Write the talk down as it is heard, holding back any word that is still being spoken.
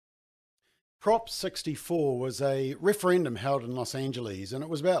Prop 64 was a referendum held in Los Angeles, and it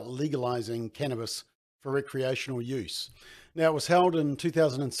was about legalizing cannabis for recreational use. Now, it was held in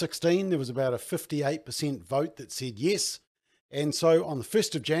 2016. There was about a 58% vote that said yes. And so on the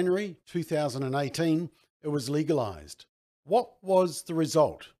 1st of January 2018, it was legalized. What was the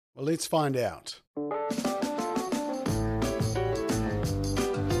result? Well, let's find out.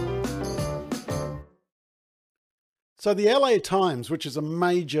 So the LA Times, which is a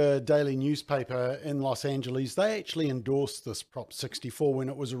major daily newspaper in Los Angeles, they actually endorsed this Prop 64 when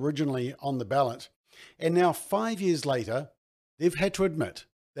it was originally on the ballot. And now 5 years later, they've had to admit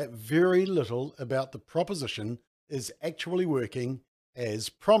that very little about the proposition is actually working as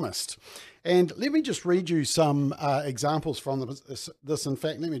promised. And let me just read you some examples from this. In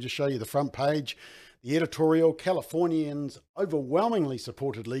fact, let me just show you the front page. The editorial: Californians overwhelmingly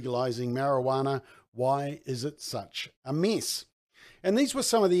supported legalizing marijuana. Why is it such a mess? And these were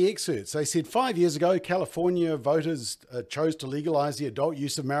some of the excerpts. They said 5 years ago, California voters chose to legalize the adult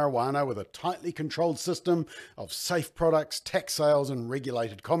use of marijuana with a tightly controlled system of safe products, tax sales, and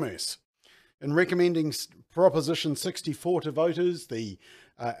regulated commerce. In recommending Proposition 64 to voters, the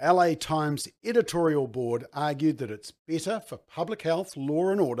LA Times editorial board argued that it's better for public health, law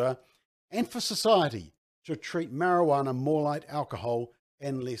and order, and for society to treat marijuana more like alcohol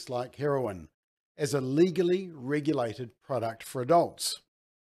and less like heroin, as a legally regulated product for adults.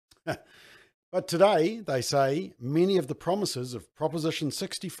 But today, they say, many of the promises of Proposition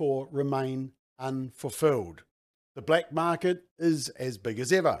 64 remain unfulfilled. The black market is as big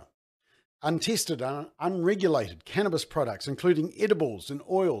as ever. Untested and unregulated cannabis products, including edibles and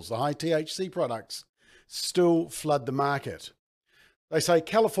oils, the high THC products, still flood the market. They say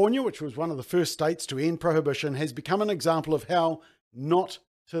California, which was one of the first states to end prohibition, has become an example of how not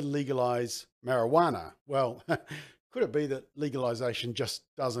to legalize marijuana. Well, could it be that legalization just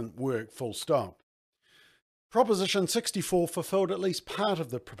doesn't work, full stop? Proposition 64 fulfilled at least part of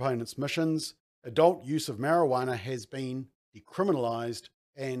the proponents' missions. Adult use of marijuana has been decriminalized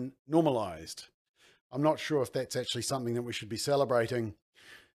and normalized. I'm not sure if that's actually something that we should be celebrating.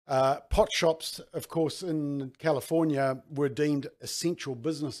 Pot shops, of course, in California were deemed essential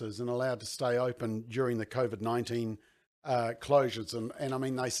businesses and allowed to stay open during the COVID-19 closures. And I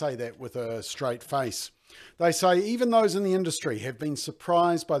mean, they say that with a straight face. They say even those in the industry have been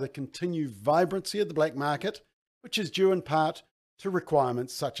surprised by the continued vibrancy of the black market, which is due in part to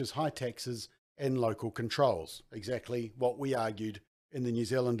requirements such as high taxes and local controls. Exactly what we argued in the New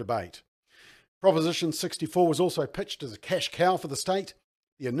Zealand debate. Proposition 64 was also pitched as a cash cow for the state.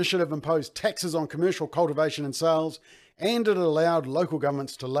 The initiative imposed taxes on commercial cultivation and sales, and it allowed local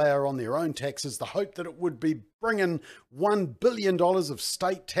governments to layer on their own taxes, the hope that it would be bringing $1 billion of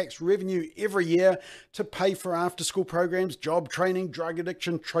state tax revenue every year to pay for after-school programs, job training, drug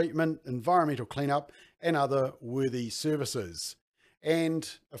addiction treatment, environmental cleanup, and other worthy services. And,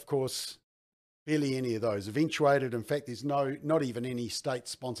 of course, barely any of those eventuated. In fact, there's not even any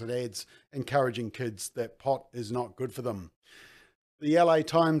state-sponsored ads encouraging kids that pot is not good for them. The LA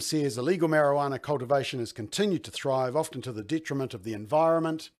Times says illegal marijuana cultivation has continued to thrive, often to the detriment of the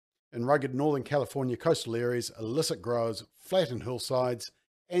environment. In rugged Northern California coastal areas, illicit growers flatten hillsides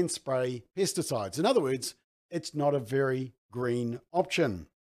and spray pesticides. In other words, it's not a very green option.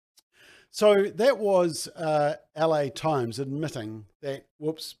 So that was LA Times admitting that,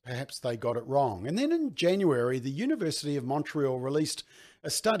 whoops, perhaps they got it wrong. And then in January, the University of Montreal released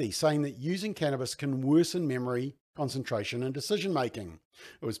a study saying that using cannabis can worsen memory, concentration, and decision-making.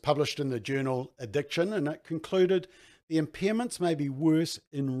 It was published in the journal Addiction, and it concluded the impairments may be worse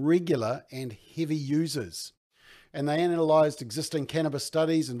in regular and heavy users. And they analysed existing cannabis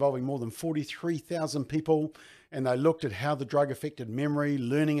studies involving more than 43,000 people, and they looked at how the drug affected memory,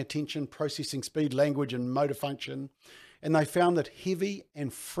 learning, attention, processing speed, language, and motor function. And they found that heavy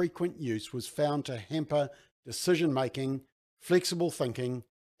and frequent use was found to hamper decision-making, flexible thinking,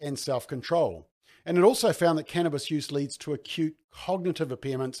 and self-control. And it also found that cannabis use leads to acute cognitive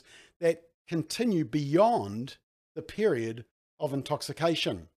impairments that continue beyond the period of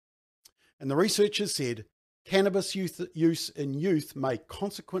intoxication. And the researchers said cannabis use in youth may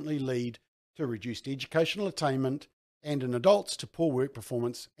consequently lead to reduced educational attainment and in adults to poor work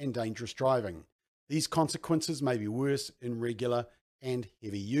performance and dangerous driving. These consequences may be worse in regular and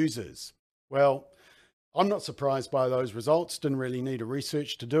heavy users. Well, I'm not surprised by those results. Didn't really need a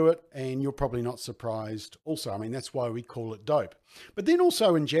research to do it. And you're probably not surprised also. I mean, that's why we call it dope. But then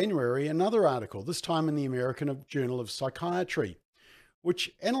also in January, another article, this time in the American Journal of Psychiatry,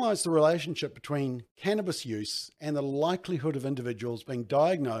 which analysed the relationship between cannabis use and the likelihood of individuals being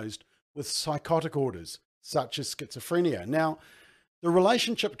diagnosed with psychotic orders, such as schizophrenia. Now, The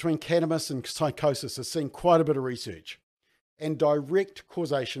relationship between cannabis and psychosis has seen quite a bit of research, and direct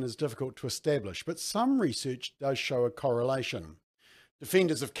causation is difficult to establish, but some research does show a correlation.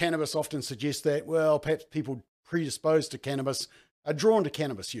 Defenders of cannabis often suggest that, well, perhaps people predisposed to cannabis are drawn to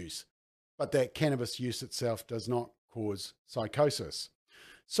cannabis use, but that cannabis use itself does not cause psychosis.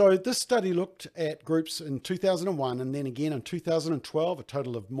 So this study looked at groups in 2001 and then again in 2012, a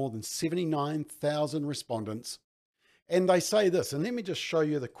total of more than 79,000 respondents. And they say this, and let me just show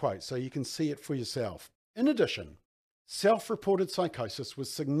you the quote so you can see it for yourself. In addition, self-reported psychosis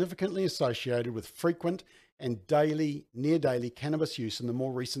was significantly associated with frequent and near daily cannabis use in the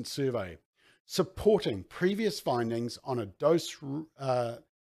more recent survey, supporting previous findings on a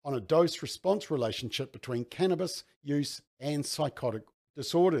dose-response relationship between cannabis use and psychotic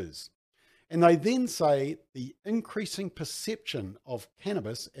disorders. And they then say the increasing perception of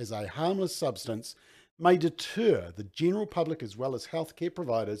cannabis as a harmless substance may deter the general public as well as healthcare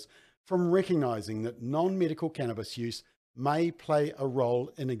providers from recognizing that non-medical cannabis use may play a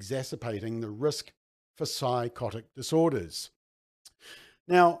role in exacerbating the risk for psychotic disorders.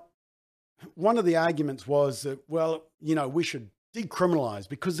 Now, one of the arguments was that, well, we should decriminalize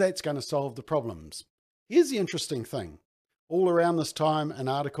because that's going to solve the problems. Here's the interesting thing. All around this time, an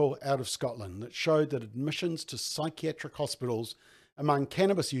article out of Scotland that showed that admissions to psychiatric hospitals among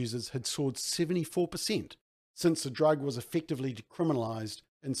cannabis users had soared 74% since the drug was effectively decriminalised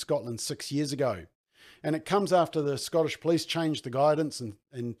in Scotland 6 years ago. And it comes after the Scottish police changed the guidance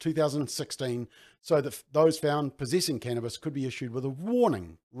in 2016 so that those found possessing cannabis could be issued with a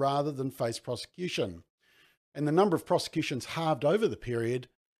warning rather than face prosecution. And the number of prosecutions halved over the period.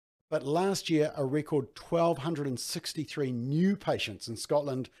 But last year, a record 1,263 new patients in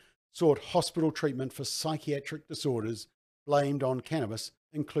Scotland sought hospital treatment for psychiatric disorders blamed on cannabis,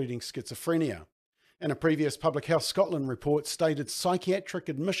 including schizophrenia. And a previous Public Health Scotland report stated psychiatric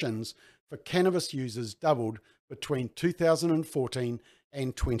admissions for cannabis users doubled between 2014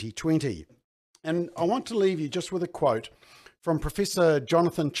 and 2020. And I want to leave you just with a quote from Professor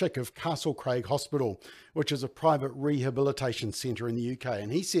Jonathan Chick of Castlecraig Hospital, which is a private rehabilitation centre in the UK.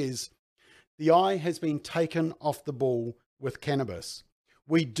 And he says, "The eye has been taken off the ball with cannabis.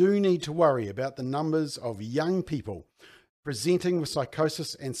 We do need to worry about the numbers of young people presenting with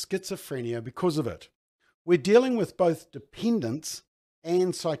psychosis and schizophrenia because of it. We're dealing with both dependence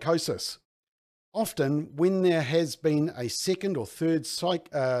and psychosis. Often, when there has been a second or third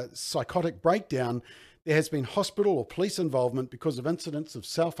psychotic breakdown, there has been hospital or police involvement because of incidents of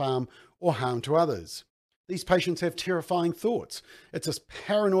self-harm or harm to others. These patients have terrifying thoughts. It's a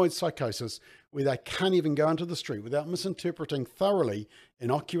paranoid psychosis where they can't even go into the street without misinterpreting thoroughly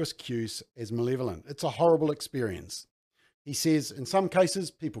innocuous cues as malevolent. It's a horrible experience." He says, in some cases,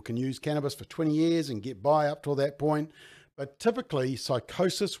 people can use cannabis for 20 years and get by up till that point, but typically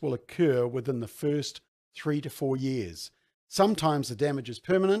psychosis will occur within the first 3 to 4 years. Sometimes the damage is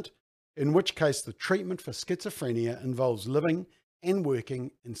permanent, in which case the treatment for schizophrenia involves living and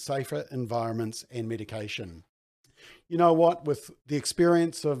working in safer environments and medication. You know what, with the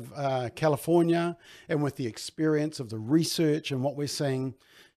experience of California and with the experience of the research and what we're seeing,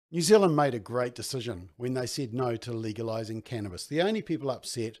 New Zealand made a great decision when they said no to legalising cannabis. The only people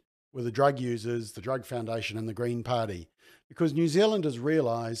upset were the drug users, the Drug Foundation and the Green Party, because New Zealanders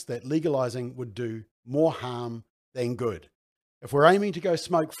realised that legalising would do more harm than good. If we're aiming to go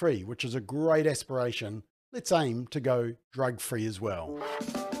smoke-free, which is a great aspiration, let's aim to go drug-free as well.